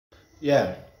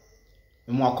Yeah.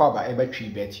 Me akwaba ebe twi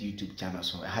bet YouTube channel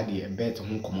so I had a bet ho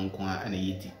komonko and a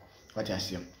yeti. What I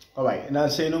see. All right. Now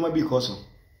say no more because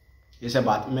it's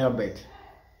about Melbet.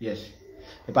 Yes.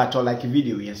 If I told like a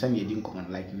video, yes, and you didn't comment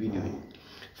like a video.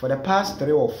 For the past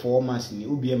 3 or 4 months, in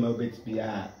UBM Melbet, we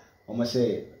are almost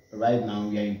say right now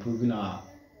we are improving our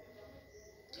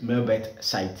Melbet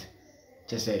site.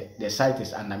 Just say the site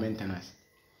is under maintenance.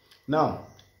 Now,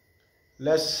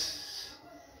 let's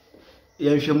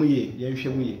dive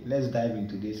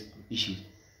into this issue.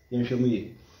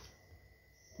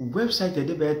 Website I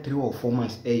did 3 or 4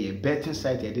 months a year. Betting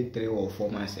site I did 3 or 4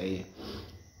 months a year.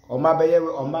 On my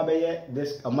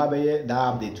this that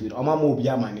update with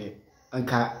mobile money.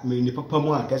 Anka me ni papa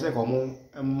mu akese komo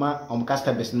ma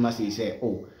customers must say,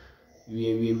 oh,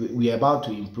 we are about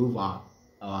to improve our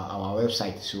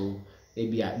website, so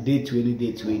maybe a day 20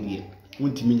 day 20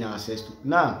 won't mean access to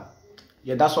now.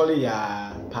 Yeah, that's all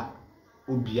ya pa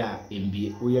obia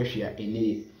MBA oya hwea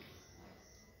ene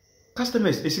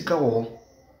customers esika wo.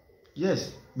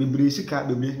 Yes, bebre esika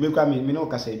bebre me kwa me no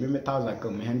ka say me $1,000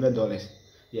 come $100.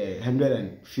 Yeah,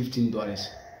 $115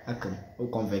 akam o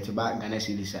convert back Ghana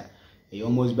cedis. It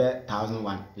almost be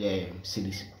 1,001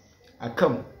 cities. I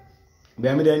come.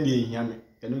 Be me then dey hear me.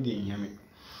 You know dey hear me.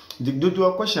 The do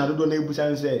a question I don't know able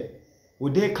say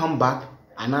would they come back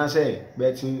and answer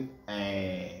betting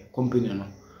company no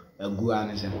go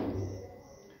answer.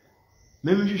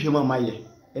 Me hwehwe ma maye.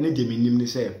 Ene dey minim ni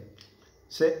say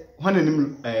when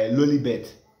nim lowly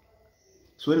bet.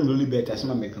 So when lowly bet as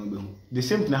ma make am be hu. The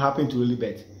same thing happened to lowly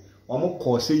bet. Omo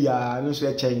call say ya no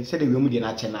so chain say the we mu dey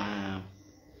na chena.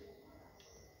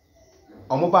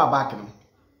 Omo ba back no.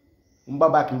 Mba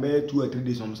back be 2 or 3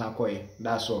 days on Sakoye.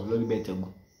 That's all. Loli bet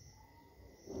go.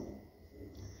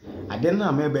 I didn't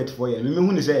know Melbet for you. Me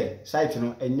who say site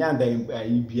no enya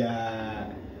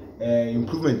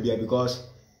improvement there because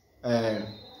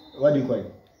what do you call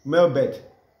it? Melbet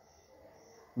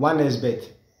 1s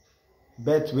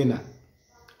bet winner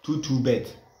 22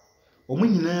 bet. Omo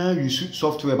nyina use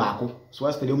software baako. So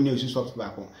what's the omo use software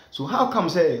baako. So how come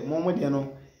say mo dey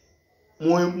no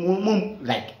more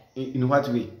like in what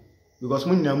way? Because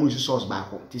when you use source back,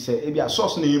 it say if your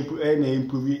source na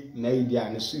improve na idea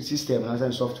and system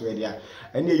and software there,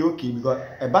 and you okay because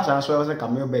a bus answer was a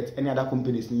Melbet any other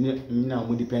companies now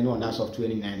will depend on that software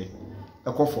in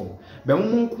a conform. But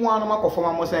when one mark of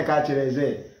form most say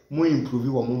more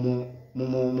improve or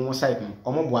more site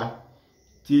or more boy.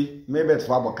 T Melbet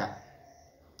for Boka.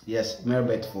 Yes,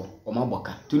 Melbet for or more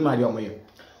Boka. To my dear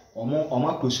or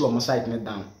more close or more site net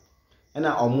down. And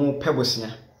I more pebbles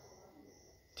here.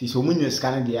 Tis Omunius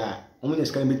Canada,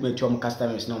 Omunius can meet my chum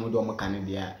customers no more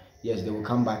Canada. Yes, they will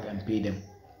come back and pay them.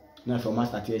 Not for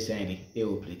master T. Sandy, they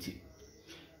will play it.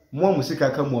 More music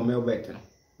come more Melbet,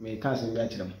 may cancel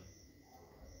them.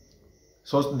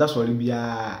 So that's what be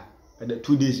a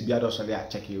 2 days be also there.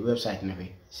 Check your website never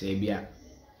say be a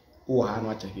oh, I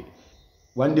not check it.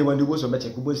 One day when the was a better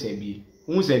couple say be,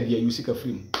 who say be a you seek a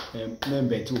film,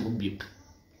 number 2 will be.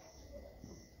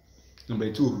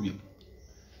 Number 2 will be.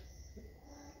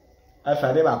 I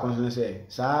find ever concern say,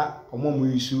 sir, omo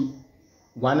use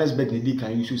 1s bet ne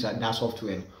can use that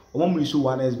software. Omo use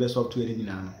 1s bet software in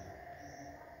now.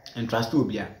 And trust to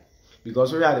be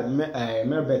because we are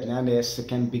Melbet now the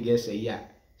second biggest a year.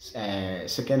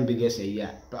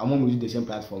 But omo use the same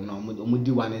platform now. Omo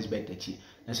do 1s bet achi.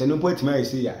 And say no point me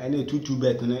say ya any 2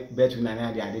 bet na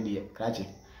na dey catch.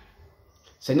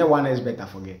 Say no 1s bet I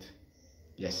forget.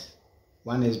 Yes.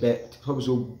 1s bet hope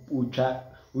so ultra.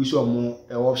 We saw more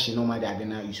option no matter than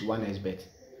now. You should 1s bet.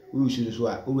 We should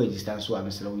so register so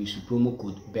Mr. We use promo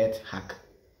code bet hack.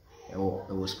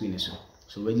 Or screen so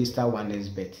register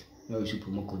 1s bet. Now you should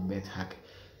promo code bet hack.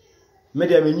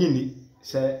 Media mini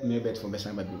say Melbet for best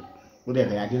number. What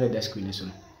the I did the screen so.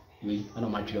 We I know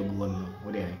much you go on.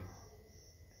 What the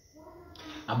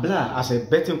Abla as a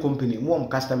betting company, more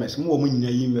customers, more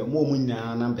money email, more money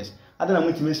numbers. I don't know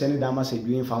what you send that message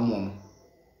doing for more.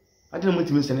 I don't want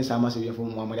to send some message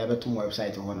from one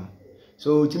website or one.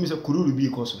 So it means a could be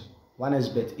because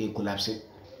 1s bet a collapse.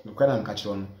 No can catch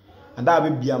on. And that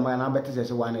will be a man. I bet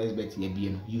as 1s bet a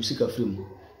being. You seek a film.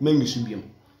 Maybe should be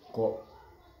call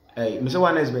Mr.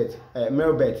 1s bet.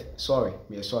 Melbet. Sorry,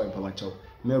 me sorry, Pamacho.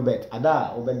 Melbet.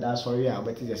 Ada over that sorry. I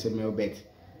bet it's a Melbet.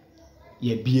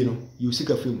 Ye being you seek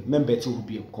a film. Melbet will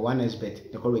be call 1s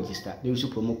bet. They call register. They use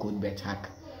promo code bet hack.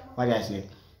 What I say?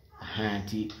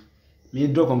 Me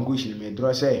draw conclusion, me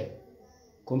draw say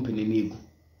company name,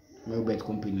 Melbet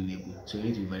company name. So you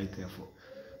need to be very careful.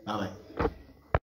 Bye bye.